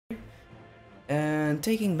and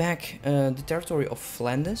taking back the territory of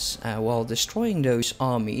Flanders while destroying those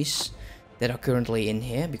armies that are currently in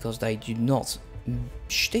here, because they do not,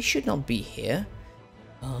 they should not be here.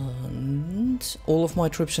 And all of my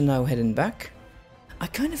troops are now heading back. I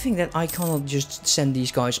kind of think that I cannot just send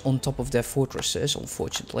these guys on top of their fortresses,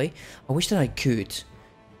 unfortunately. I wish that I could.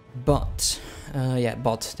 But, yeah,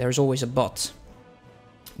 but, there's always a but.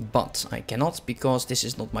 But I cannot, because this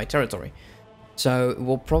is not my territory. So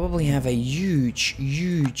we'll probably have a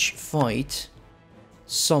huge fight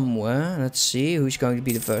somewhere. Let's see who's going to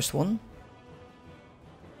be the first one.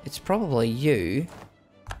 It's probably you.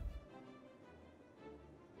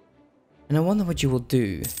 And I wonder what you will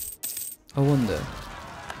do. I wonder.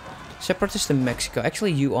 Separatist in Mexico.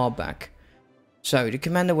 Actually, you are back. So, the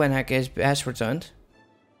Commander Wenhack has returned.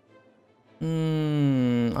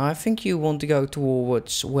 I think you want to go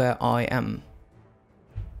towards where I am.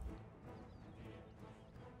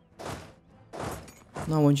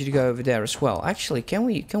 I want you to go over there as well. Actually, can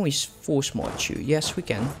we force march you? Yes, we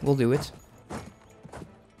can. We'll do it.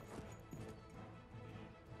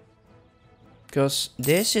 Because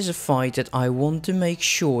this is a fight that I want to make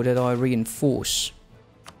sure that I reinforce.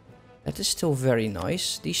 That is still very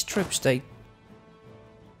nice. These troops, they...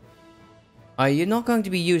 You're not going to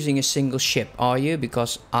be using a single ship, are you?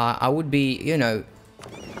 Because I would be, you know...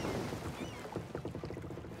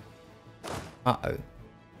 Uh-oh.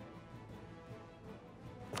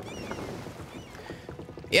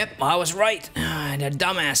 Yep, I was right. They're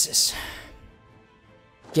dumbasses.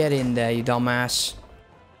 Get in there, you dumbass.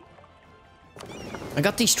 I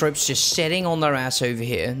got these troops just sitting on their ass over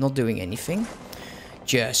here, not doing anything.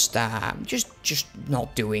 Just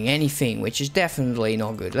not doing anything, which is definitely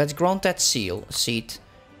not good. Let's grant that seat.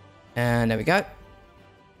 And there we go.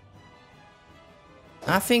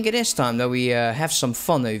 I think it is time that we have some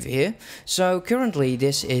fun over here. So currently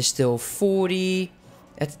this is still 40.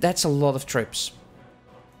 That's a lot of troops.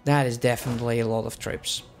 That is definitely a lot of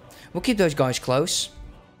troops. We'll keep those guys close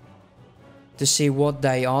to see what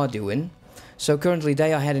they are doing. So currently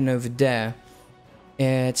they are heading over there.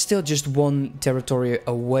 It's still just one territory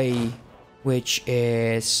away, which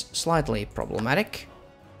is slightly problematic.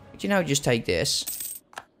 But you know, just take this.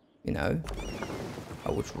 You know, I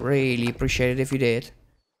would really appreciate it if you did.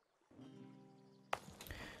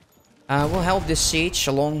 We'll help this siege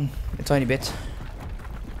along a tiny bit.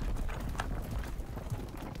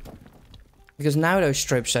 Because now those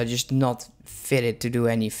troops are just not fitted to do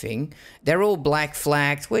anything. They're all black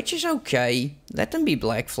flagged, which is okay. Let them be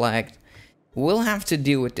black flagged. We'll have to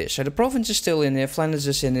deal with this. So the province is still in there, Flanders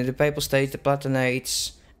is in there, the Papal States, the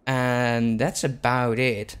Palatinate, and that's about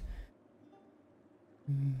it.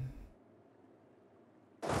 You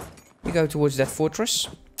go towards that fortress.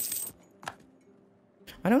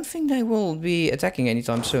 I don't think they will be attacking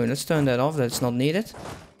anytime soon. Let's turn that off, that's not needed.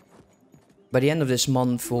 By the end of this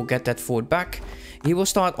month, we'll get that fort back. He will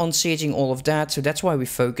start on sieging all of that, so that's why we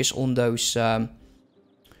focus on those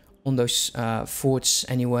forts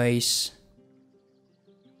anyways.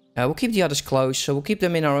 We'll keep the others close, so we'll keep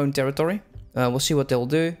them in our own territory. We'll see what they'll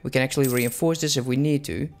do. We can actually reinforce this if we need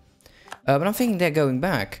to. But I'm thinking they're going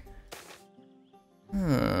back.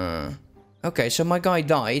 Okay, so my guy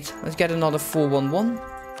died. Let's get another 411.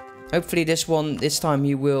 Hopefully this time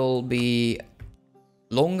he will be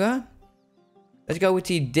longer. Let's go with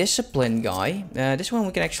the discipline guy. This one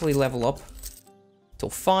we can actually level up till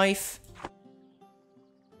 5.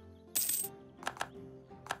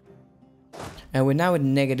 And we're now at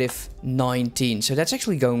 -19. So that's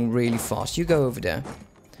actually going really fast. You go over there.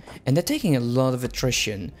 And they're taking a lot of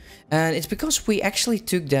attrition. And it's because we actually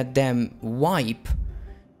took that damn wipe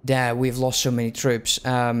that we've lost so many troops.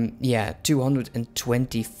 Yeah,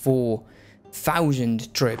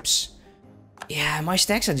 224,000 troops. Yeah, my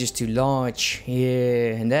stacks are just too large.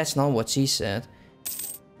 Yeah, and that's not what she said.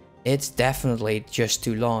 It's definitely just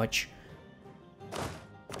too large.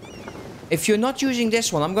 If you're not using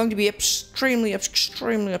this one, I'm going to be extremely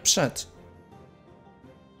upset.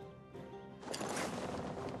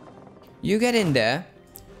 You get in there.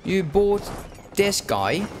 You board this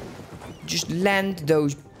guy. Just land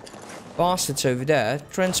those bastards over there.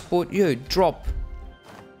 Transport you. Drop.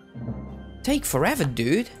 Take forever,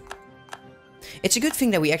 dude. It's a good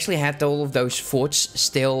thing that we actually had all of those forts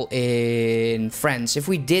still in France. If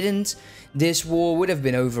we didn't, this war would have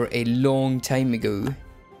been over a long time ago.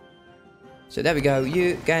 So there we go.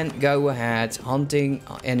 You can go ahead hunting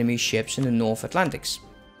enemy ships in the North Atlantics.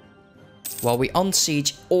 While we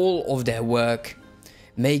unsiege all of their work,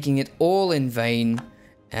 making it all in vain.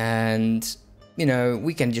 And, you know,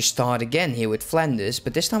 we can just start again here with Flanders.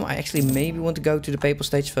 But this time I actually maybe want to go to the Papal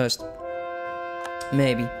States first.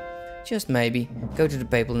 Maybe. Just maybe. Go to the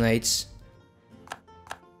Papal-Nates.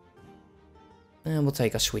 And we'll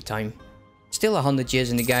take our sweet time. Still 100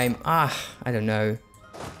 years in the game. I don't know.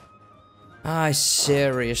 I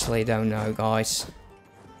seriously don't know, guys.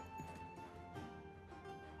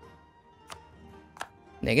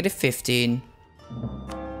 -15.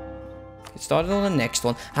 Get started on the next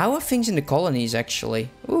one. How are things in the colonies, actually?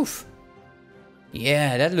 Oof.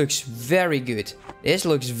 Yeah, that looks very good. This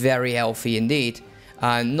looks very healthy indeed.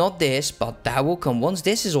 Not this, but that will come. Once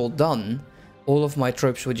this is all done, all of my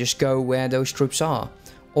troops will just go where those troops are.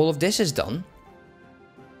 All of this is done.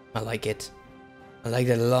 I like it. I like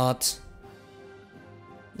that a lot.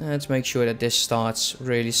 Let's make sure that this starts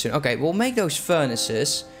really soon. Okay, we'll make those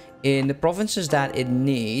furnaces in the provinces that it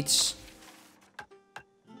needs.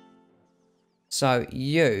 So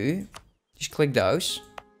you just click those.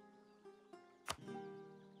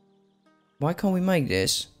 Why can't we make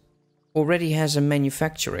this? Already has a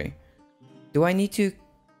manufactory. Do I need to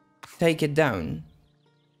take it down?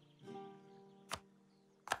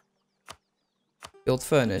 Build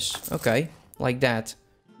furnace. Okay, like that.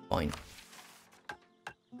 Fine.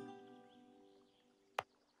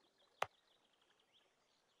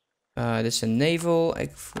 This is a naval.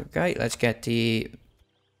 Okay, let's get the...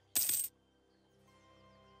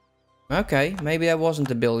 Okay, maybe that wasn't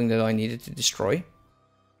the building that I needed to destroy.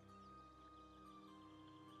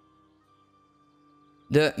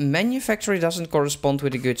 The manufactory doesn't correspond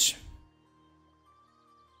with the goods.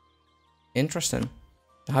 Interesting.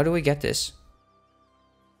 How do we get this?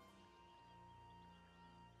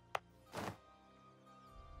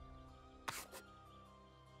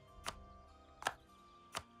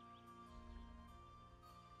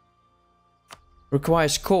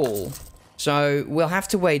 Requires coal. So we'll have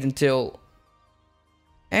to wait until...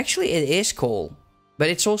 Actually, it is coal. But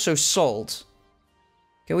it's also salt.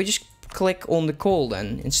 Can we just click on the coal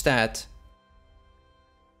then instead?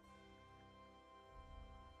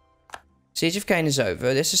 Siege of Cain is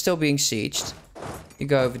over. This is still being sieged. You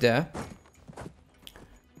go over there.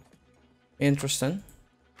 Interesting.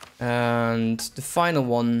 And the final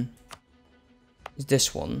one is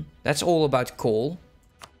this one. That's all about coal.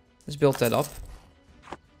 Let's build that up.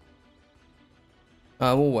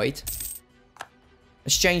 We'll wait.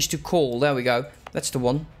 Let's change to coal. There we go. That's the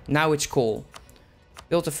one. Now it's coal.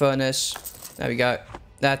 Build a furnace. There we go.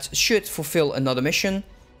 That should fulfill another mission.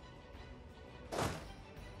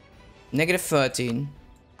 -13.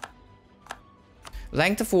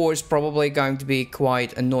 Length of war is probably going to be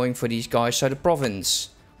quite annoying for these guys. So the province.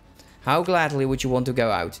 How gladly would you want to go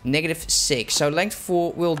out? -6. So length of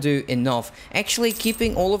war will do enough. Actually,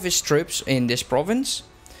 keeping all of his troops in this province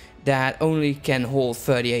that only can hold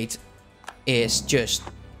 38 is just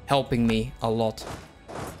helping me a lot.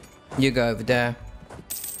 You go over there.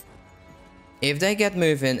 If they get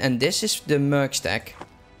moving, and this is the merc stack.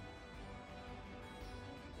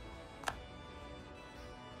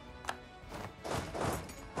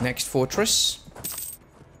 Next fortress.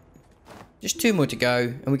 Just 2 more to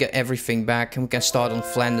go, and we get everything back, and we can start on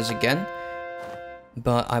Flanders again.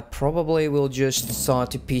 But I probably will just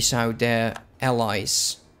start to piece out their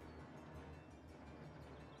allies.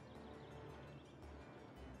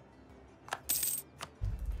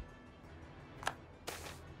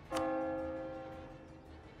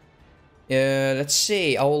 Let's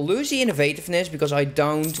see. I will lose the innovativeness because I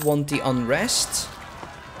don't want the unrest.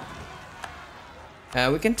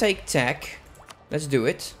 We can take tech. Let's do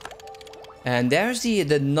it. And there's the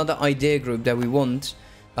another idea group that we want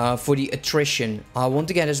for the attrition. I want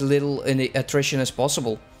to get as little in the attrition as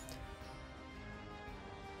possible.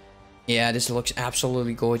 Yeah, this looks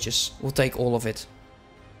absolutely gorgeous. We'll take all of it.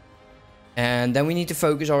 And then we need to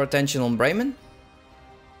focus our attention on Bremen.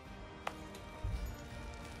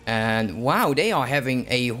 And wow, they are having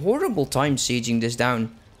a horrible time sieging this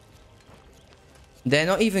down. They're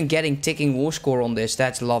not even getting ticking war score on this.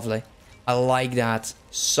 That's lovely. I like that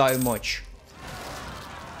so much.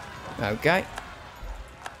 Okay.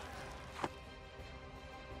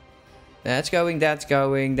 That's going, that's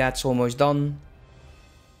going. That's almost done.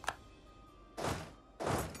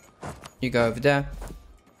 You go over there.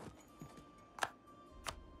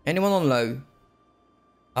 Anyone on low?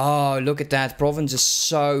 Oh, look at that. Province is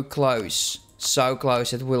so close. So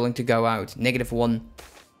close at willing to go out. -1.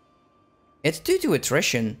 It's due to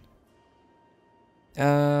attrition.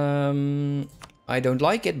 I don't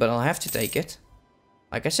like it, but I'll have to take it.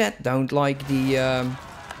 Like I said, don't like the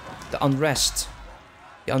unrest.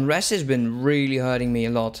 The unrest has been really hurting me a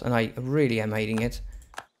lot, and I really am hating it.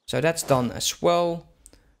 So that's done as well.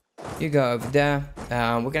 You go over there.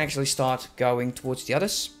 We can actually start going towards the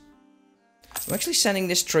others. I'm actually sending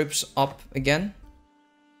these troops up again.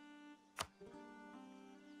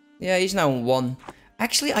 Yeah, he's now on 1.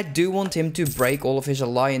 Actually, I do want him to break all of his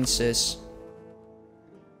alliances.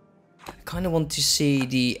 I kind of want to see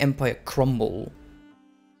the Empire crumble.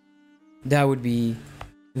 That would be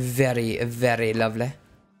very, very lovely.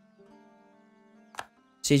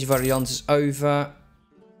 Siege of Arians is over.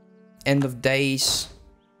 End of days.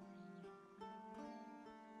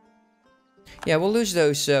 Yeah, we'll lose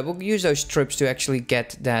those. We'll use those troops to actually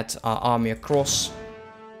get that army across.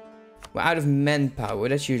 We're out of manpower.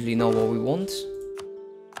 That's usually not what we want.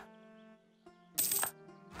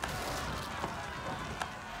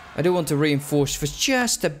 I do want to reinforce for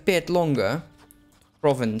just a bit longer.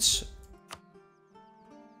 Province.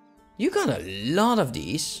 You got a lot of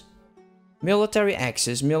these. Military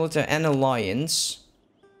axis, military and alliance.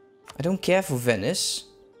 I don't care for Venice.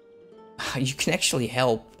 You can actually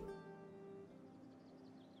help.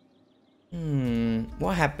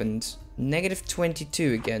 What happened? Negative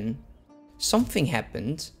 22 again. Something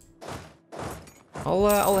happened.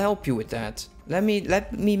 I'll help you with that. Let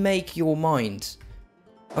me make your mind.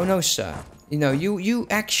 Oh no, sir. You know, you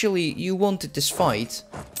actually wanted this fight.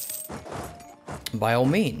 By all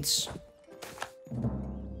means.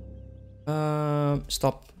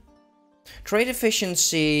 Stop. Trade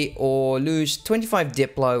efficiency or lose 25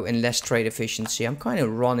 Diplo and less trade efficiency. I'm kind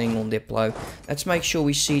of running on Diplo. Let's make sure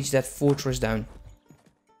we siege that fortress down.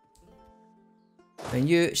 And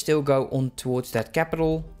you still go on towards that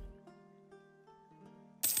capital.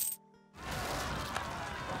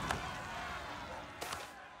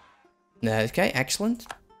 Okay, excellent.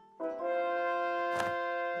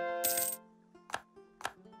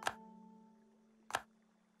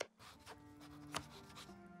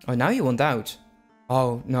 Oh, now you want out.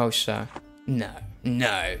 Oh, no, sir. No.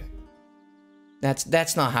 No.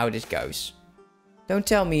 That's not how this goes. Don't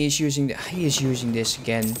tell me he is using this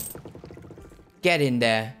again. Get in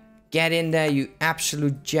there. Get in there, you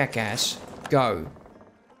absolute jackass. Go.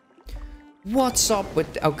 What's up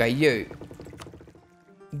with... Okay, you.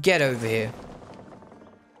 Get over here.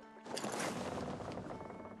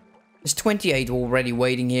 There's 28 already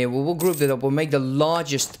waiting here. We'll group that up. We'll make the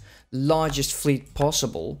largest fleet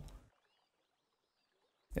possible.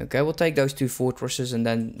 Okay, we'll take those 2 fortresses and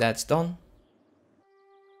then that's done.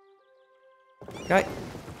 Okay.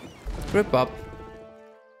 Group up.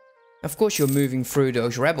 Of course you're moving through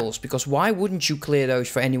those rebels, because why wouldn't you clear those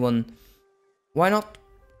for anyone? Why not?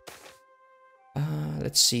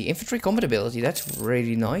 Let's see. Infantry combat ability. That's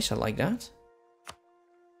really nice. I like that.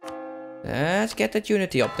 Let's get that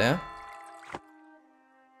unity up there.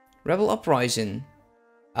 Rebel uprising.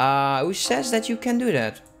 Who says that you can do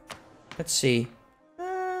that? Let's see.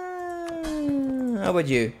 How about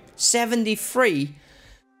you? 73?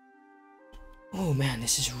 Oh man,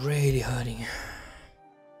 this is really hurting.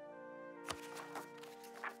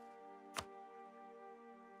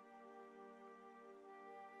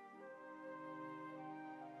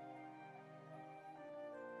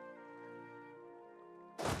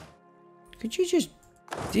 Could you just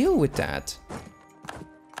deal with that?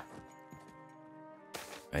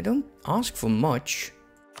 I don't ask for much.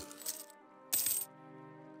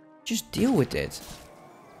 Just deal with it.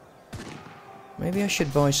 Maybe I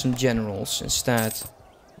should buy some generals instead.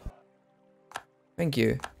 Thank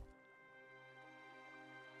you.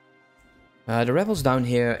 The rebels down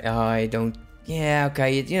here, I don't... Yeah,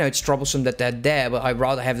 okay, you know, it's troublesome that they're there, but I'd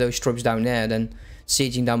rather have those troops down there than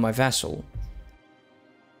sieging down my vassal.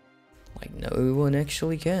 Like, no one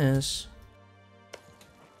actually cares.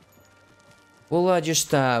 We'll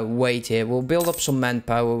just wait here. We'll build up some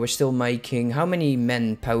manpower. We're still making... How many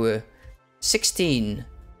manpower? 16.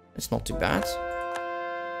 That's not too bad.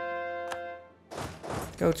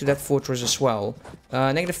 Go to that fortress as well.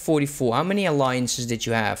 Negative 44. How many alliances did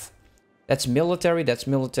you have? That's military. That's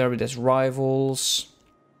military. That's rivals.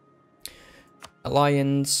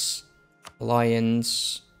 Alliance.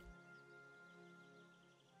 Alliance.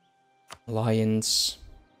 Alliance.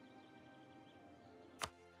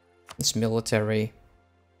 It's military.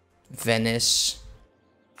 Venice.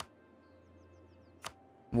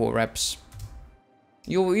 War reps.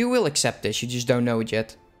 You will accept this, you just don't know it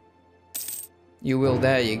yet. You will,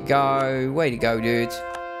 there you go. Way to go, dude.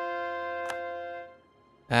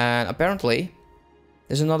 And apparently,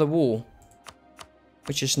 there's another war.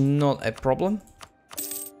 Which is not a problem.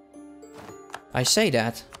 I say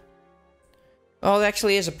that. Oh, it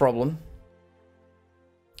actually is a problem.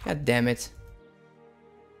 God damn it.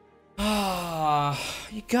 Ah,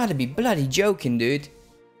 you gotta be bloody joking, dude.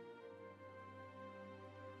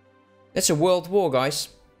 That's a world war, guys.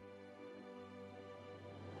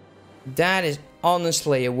 That is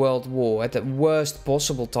honestly a world war at the worst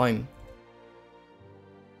possible time.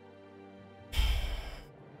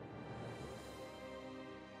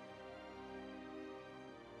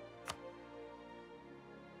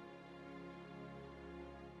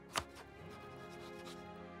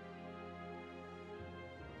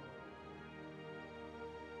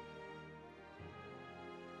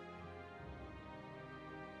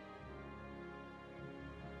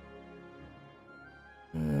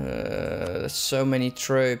 There's so many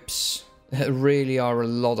troops. There really are a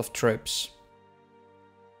lot of troops.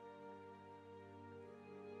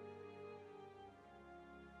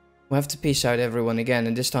 We have to peace out everyone again,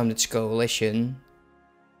 and this time it's coalition.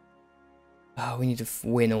 Oh, we need to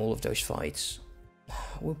win all of those fights.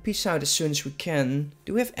 We'll peace out as soon as we can.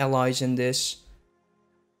 Do we have allies in this?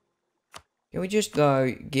 Can we just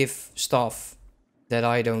give stuff that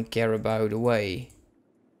I don't care about away?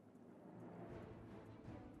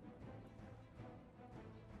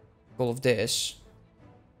 All of this.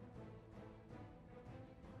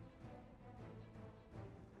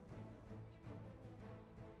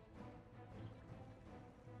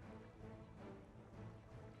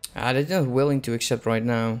 They're not willing to accept right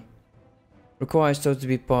now. Requires those to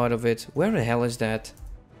be part of it. Where the hell is that?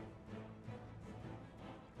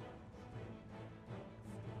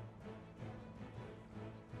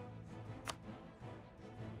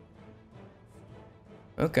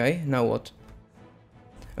 Okay, now what?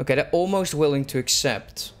 Okay, they're almost willing to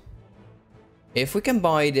accept. If we can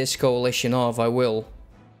buy this coalition off, I will.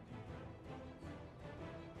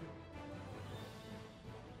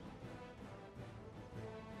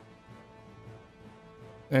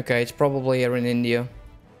 Okay, it's probably here in India.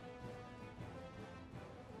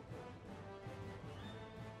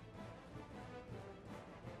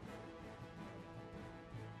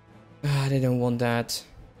 They don't want that.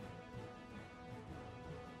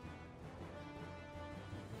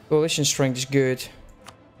 Coalition strength is good.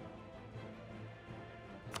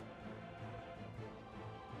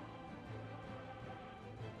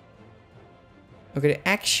 Okay, they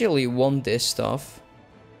actually want this stuff.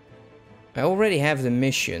 I already have the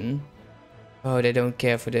mission. Oh, they don't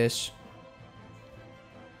care for this.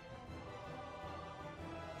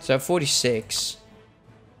 So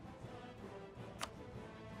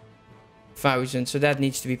 46,000, so that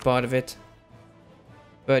needs to be part of it.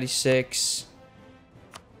 36.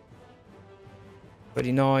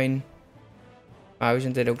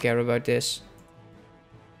 39,000, they don't care about this.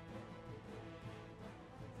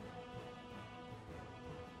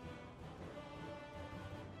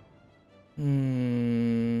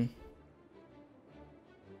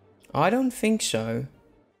 I don't think so.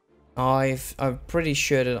 I'm pretty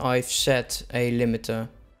sure that I've set a limiter.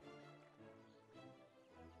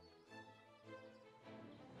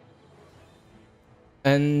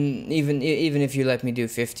 And even if you let me do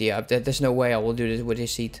 50 up, there's no way I will do this with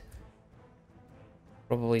his seat.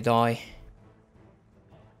 Probably die.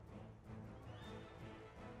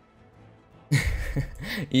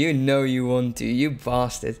 You know you want to, you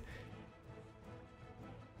bastard.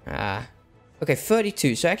 Okay,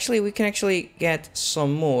 32. So actually we can actually get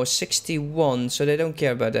some more. 61, so they don't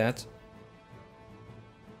care about that.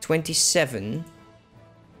 27.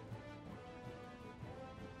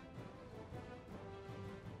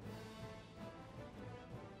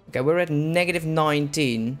 Okay, we're at negative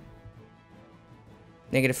 19.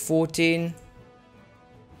 Negative 14.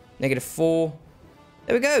 Negative 4.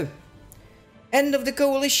 There we go. End of the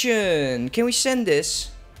coalition. Can we send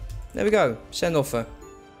this? There we go. Send offer.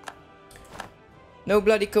 No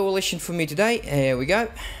bloody coalition for me today. Here we go.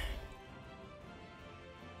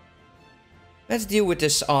 Let's deal with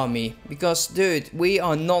this army. Because, dude, we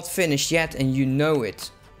are not finished yet and you know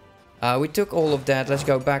it. We took all of that. Let's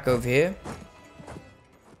go back over here.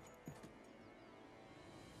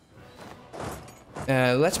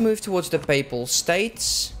 Let's move towards the Papal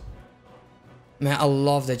States. Man, I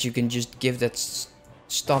love that you can just give that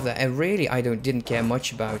stuff that I didn't care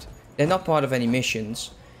much about. They're not part of any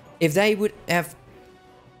missions. If they would have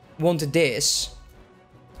wanted this,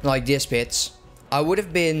 like this bits, I would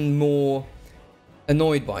have been more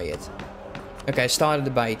annoyed by it. Okay, start a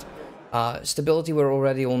debate. Stability, we're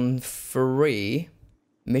already on 3.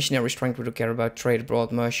 Missionary strength, we don't care about. Trade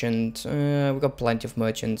abroad, merchant. We've got plenty of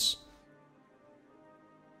merchants.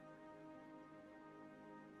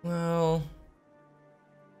 Well,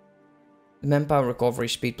 the manpower recovery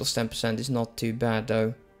speed plus 10% is not too bad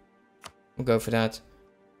though. We'll go for that.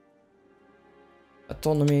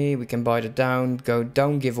 Autonomy, we can buy that down.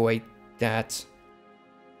 Don't give away that.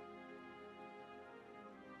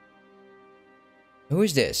 Who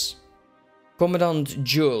is this? Commandant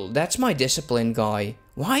Jewel. That's my discipline guy.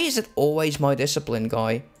 Why is it always my discipline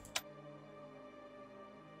guy?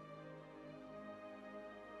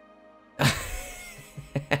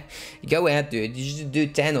 Go ahead, dude. You should do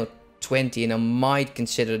 10 or 20 and I might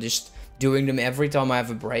consider just doing them every time I have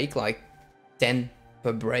a break. Like 10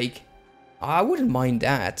 per break. I wouldn't mind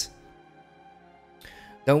that.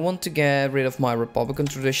 Don't want to get rid of my Republican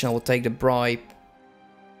tradition. I will take the bribe.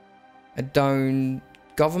 I don't...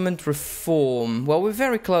 Government reform. Well, we're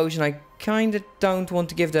very close and I kinda don't want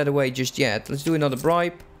to give that away just yet. Let's do another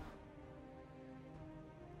bribe.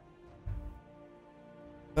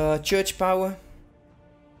 Church power.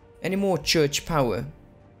 Any more church power?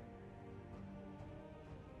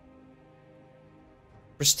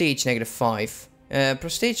 Prestige -5.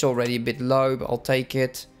 Prestige already a bit low, but I'll take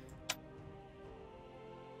it.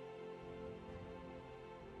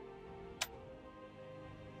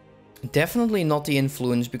 Definitely not the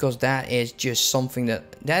influence, because that is just something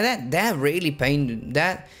that really pained.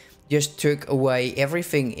 That just took away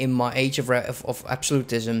everything in my age of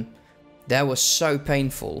absolutism. That was so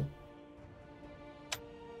painful.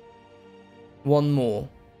 One more.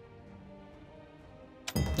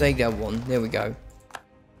 Take that one. There we go.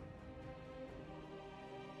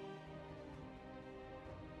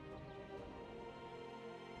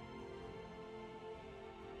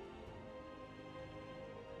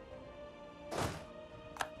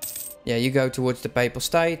 Yeah, you go towards the Papal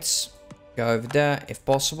States. Go over there, if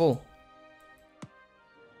possible.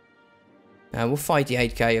 We'll fight the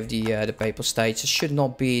 8k of the Papal States. It should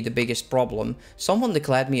not be the biggest problem. Someone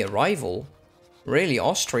declared me a rival. Really,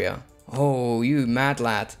 Austria? Oh, you mad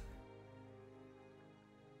lad.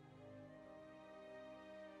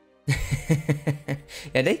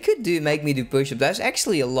 Yeah, they could make me do push-ups. There's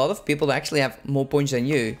actually a lot of people that actually have more points than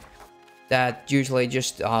you. That usually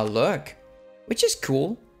just lurk. Which is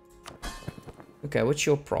cool. Okay, what's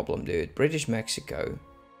your problem, dude? British Mexico.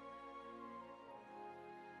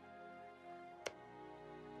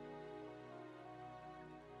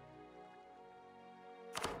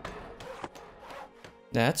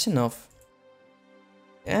 That's enough.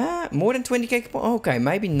 Yeah, more than 20k. Okay,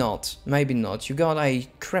 maybe not. Maybe not. You got a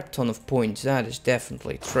crap ton of points. That is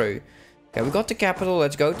definitely true. Okay, we got the capital.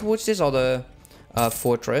 Let's go towards this other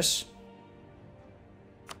fortress.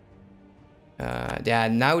 Yeah,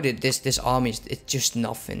 now that this army is, it's just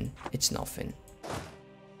nothing. It's nothing.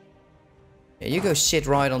 Yeah, you go sit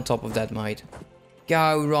right on top of that, mate.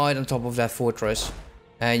 Go right on top of that fortress.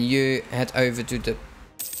 And you head over to the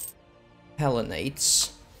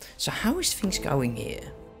Hellenates. So how is things going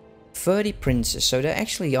here? 30 princes, so they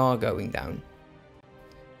actually are going down.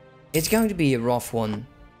 It's going to be a rough one.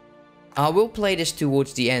 I will play this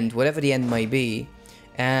towards the end, whatever the end may be.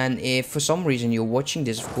 And if for some reason you're watching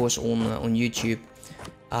this, of course, on YouTube,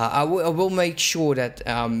 I will make sure that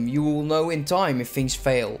you will know in time if things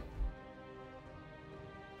fail.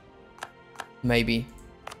 Maybe.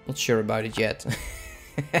 Not sure about it yet.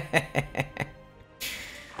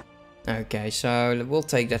 Okay, so we'll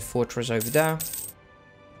take that fortress over there.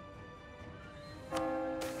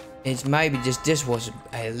 It's maybe just this was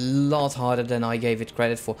a lot harder than I gave it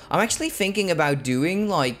credit for. I'm actually thinking about doing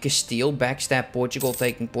like Castile, backstab Portugal,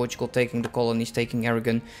 taking the colonies, taking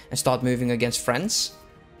Aragon, and start moving against France,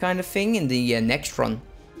 kind of thing in the next run.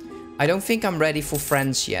 I don't think I'm ready for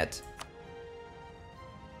France yet.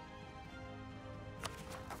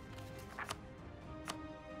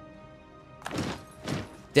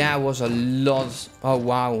 That was a lot. Oh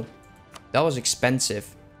wow, that was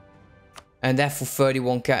expensive. And that for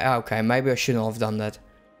 31k. Okay, maybe I shouldn't have done that.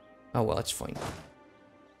 Oh well, it's fine.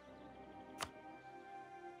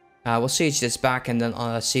 We'll siege this back and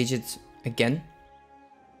then siege it again.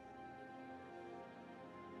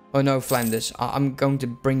 Oh no, Flanders. I'm going to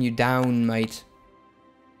bring you down, mate.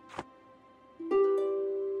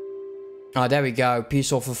 Oh, there we go.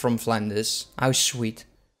 Peace offer from Flanders. How sweet.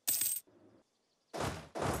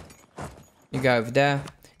 You go over there.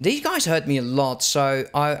 These guys hurt me a lot, so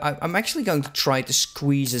I'm actually going to try to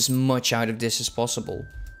squeeze as much out of this as possible.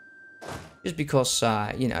 Just because,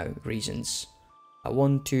 you know, reasons.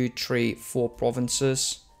 1, 2, 3, 4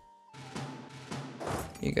 provinces.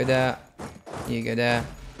 You go there. You go there.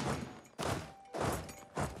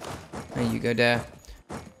 And you go there.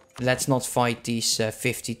 Let's not fight these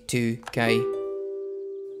 52k.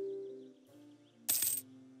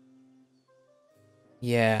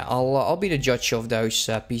 Yeah, I'll be the judge of those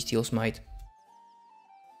peace deals, mate.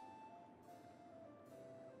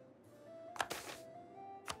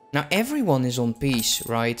 Now everyone is on peace,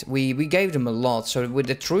 right? We gave them a lot, so with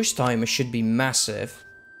the truce timer should be massive.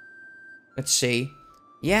 Let's see.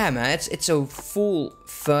 Yeah, man, it's a full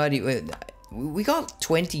 30. We got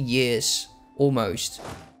 20 years almost.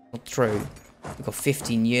 Not true. We got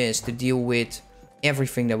 15 years to deal with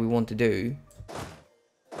everything that we want to do.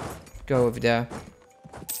 Go over there.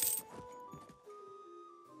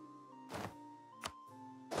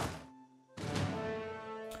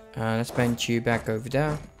 Let's bench you back over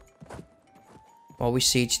there. While we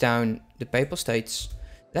siege down the Papal States.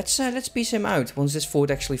 Let's piece him out once this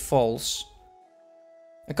fort actually falls.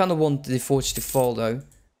 I kind of want the forts to fall though.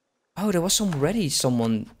 Oh, there was already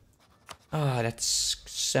someone Ah, that's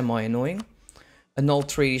semi-annoying. Annul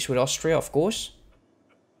treaties with Austria, of course.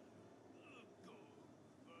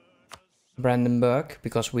 Brandenburg,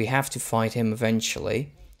 because we have to fight him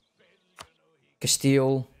eventually.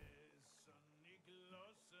 Castile.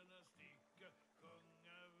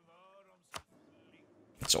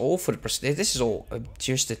 It's all for the prestige. This is all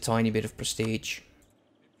just a tiny bit of prestige.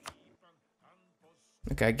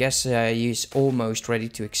 Okay, I guess he's almost ready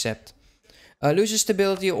to accept. Loses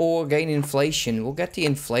stability or gain inflation. We'll get the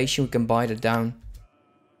inflation, we can buy that down.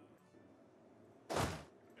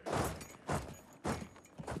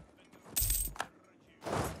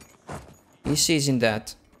 He sees in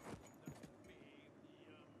that.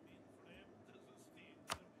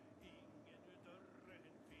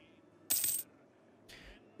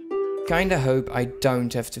 Kinda hope I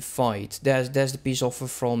don't have to fight. There's the peace offer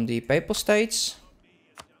from the Papal States.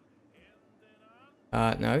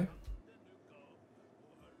 No.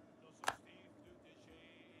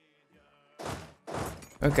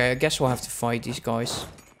 Okay, I guess we'll have to fight these guys.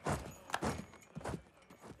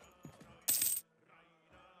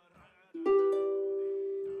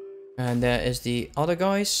 And there is the other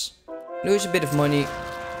guys. Lose a bit of money.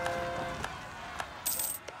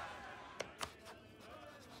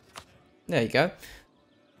 There you go.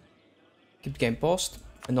 Keep the game paused.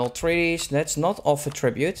 Annul treaties. Let's not offer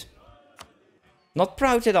tribute. Not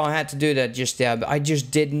proud that I had to do that just there, but I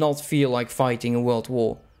just did not feel like fighting a world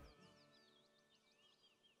war.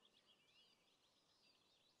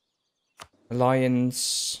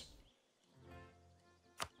 Alliance.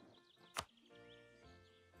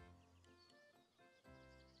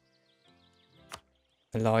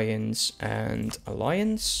 Alliance and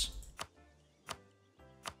alliance.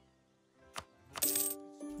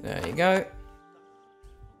 There you go.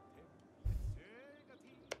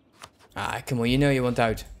 Ah, come on, you know you want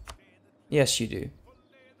out. Yes, you do.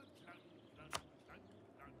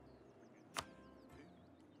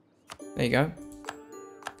 There you go.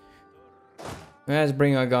 Let's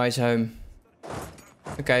bring our guys home.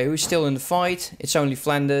 Okay, who's still in the fight? It's only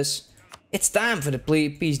Flanders. It's time for the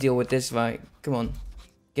peace deal with this guy. Come on.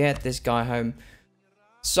 Get this guy home.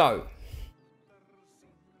 So.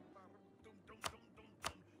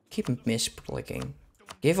 Keep misclicking.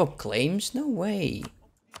 Give up claims? No way.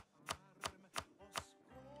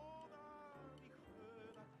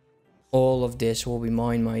 All of this will be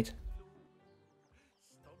mine, mate.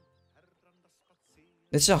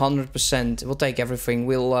 It's 100%. We'll take everything.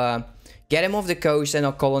 We'll get him off the coast and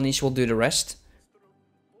our colonies will do the rest.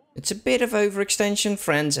 It's a bit of overextension.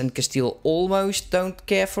 France and Castile almost don't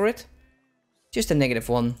care for it. Just a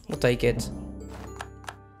 -1. We'll take it.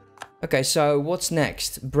 Okay, so what's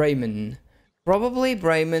next? Bremen. Probably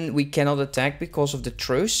Bremen we cannot attack because of the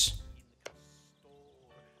truce.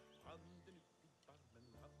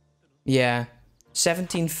 Yeah.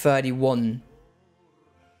 1731.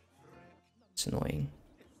 It's annoying.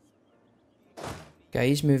 Okay,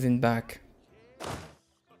 he's moving back.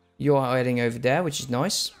 You're heading over there, which is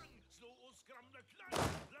nice.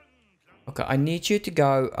 Okay, I need you to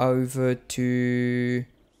go over to...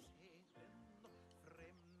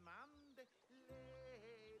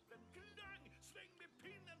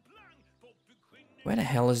 Where the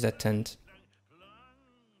hell is that tent?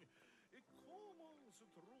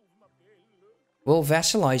 We'll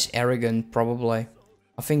vassalize Aragon, probably.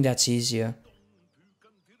 I think that's easier.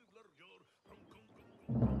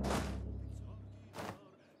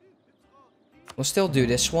 We'll still do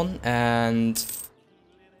this one, and...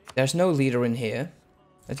 There's no leader in here.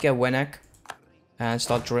 Let's get Wenak and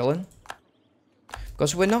start drilling.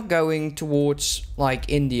 Because we're not going towards, like,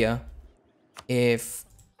 India if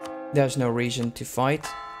there's no reason to fight.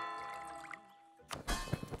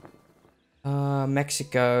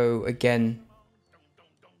 Mexico, again.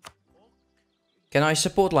 Can I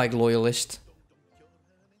support, like, loyalist?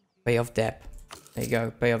 Pay off debt. There you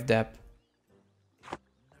go, pay off debt.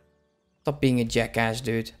 Stop being a jackass,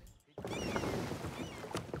 dude.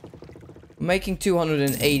 Making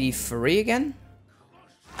 283 again.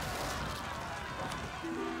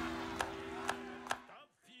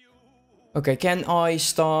 Okay, can I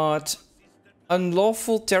start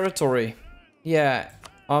unlawful territory? Yeah,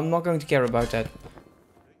 I'm not going to care about that.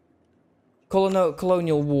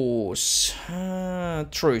 Colonial wars.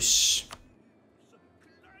 Truce.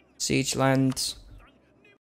 Siege land.